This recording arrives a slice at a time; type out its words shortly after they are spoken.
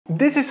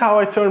This is how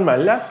I turn my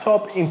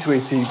laptop into a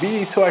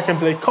TV so I can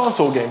play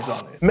console games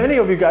on it. Many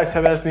of you guys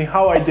have asked me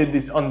how I did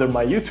this under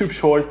my YouTube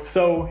short,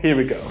 so here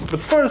we go.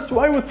 But first,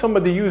 why would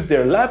somebody use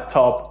their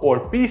laptop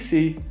or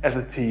PC as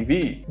a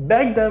TV?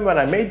 Back then when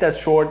I made that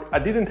short, I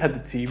didn't have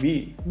the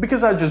TV,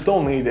 because I just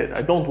don't need it.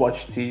 I don't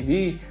watch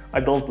TV, I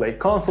don't play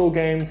console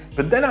games.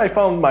 But then I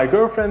found my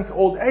girlfriend's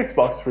old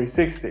Xbox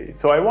 360,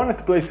 so I wanted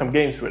to play some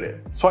games with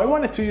it. So I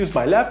wanted to use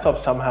my laptop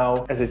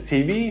somehow as a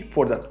TV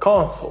for that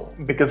console,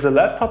 because the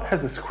laptop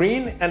has a screen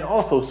and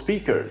also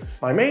speakers.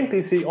 My main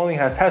PC only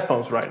has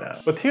headphones right now.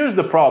 But here's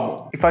the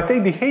problem. If I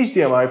take the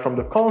HDMI from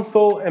the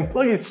console and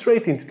plug it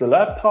straight into the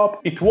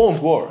laptop, it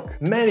won't work.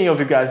 Many of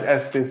you guys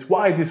asked this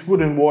why this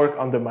wouldn't work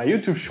under my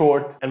YouTube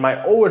short, and my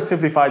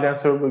oversimplified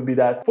answer will be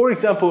that, for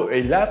example,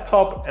 a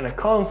laptop and a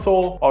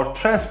console are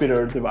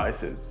transmitter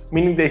devices,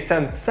 meaning they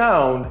send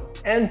sound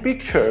and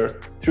picture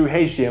through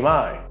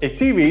HDMI. A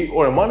TV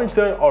or a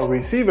monitor are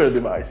receiver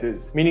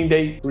devices, meaning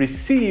they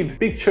receive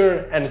picture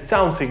and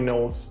sound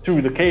signals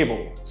through the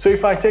cable. So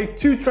if I take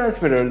two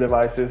transmitter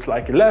devices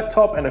like a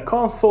laptop and a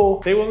console,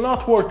 they will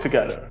not work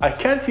together. I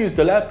can't use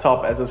the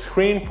laptop as a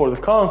screen for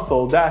the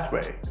console that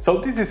way. So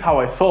this is how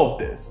I solved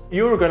this.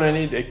 You're gonna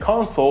need a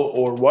console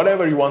or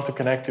whatever you want to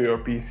connect to your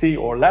PC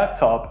or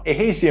laptop, a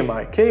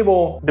HDMI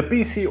cable, the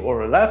PC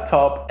or a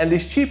laptop, and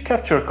this cheap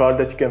capture card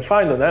that you can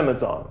find on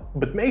Amazon.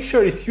 But make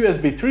sure it's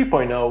USB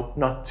 3.0,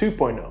 not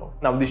 2.0.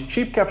 Now this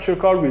cheap capture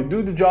card will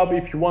do the job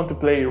if you want to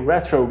play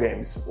retro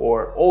games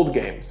or old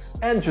games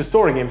and just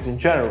story games in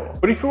general.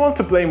 But if you want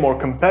to play more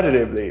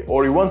competitively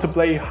or you want to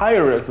play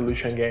higher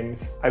resolution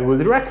games, I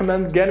would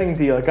recommend getting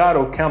the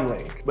Elgato Cam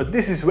Link, but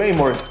this is way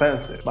more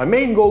expensive. My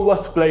main goal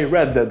was to play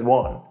Red Dead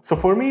 1, so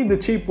for me the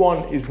cheap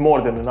one is more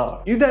than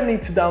enough. You then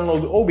need to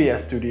download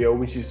OBS Studio,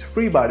 which is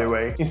free by the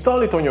way,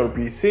 install it on your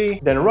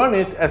PC, then run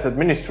it as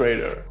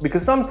administrator,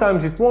 because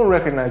sometimes it won't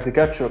recognize the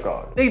capture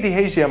card. Take the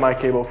HDMI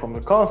cable from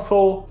the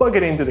console, plug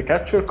it into the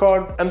capture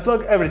card and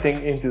plug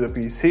everything into the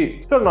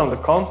PC. Turn on the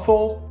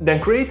console, then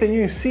create a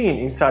new scene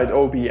inside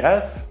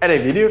OBS, add a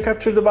video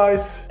capture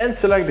device and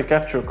select the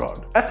capture card.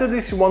 After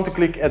this you want to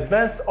click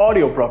Advanced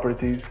Audio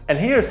Properties and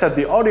here set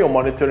the audio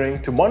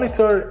monitoring to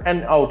monitor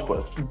and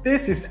output.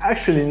 This is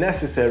actually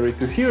necessary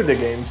to hear the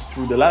games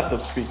through the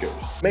laptop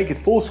speakers. Make it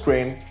full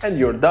screen and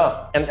you're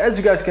done. And as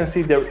you guys can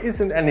see, there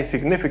isn't any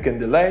significant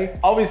delay.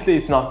 Obviously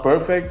it's not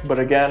perfect, but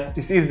again,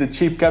 this is the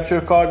cheap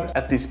capture card.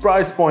 At this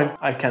price point,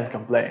 I can't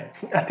complain.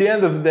 At the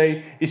end of the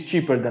day, it's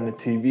cheaper than a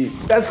TV.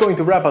 That's going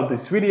to wrap up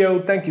this video.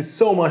 Thank you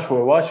so much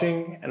for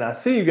watching and I'll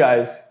see you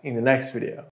guys in the next video.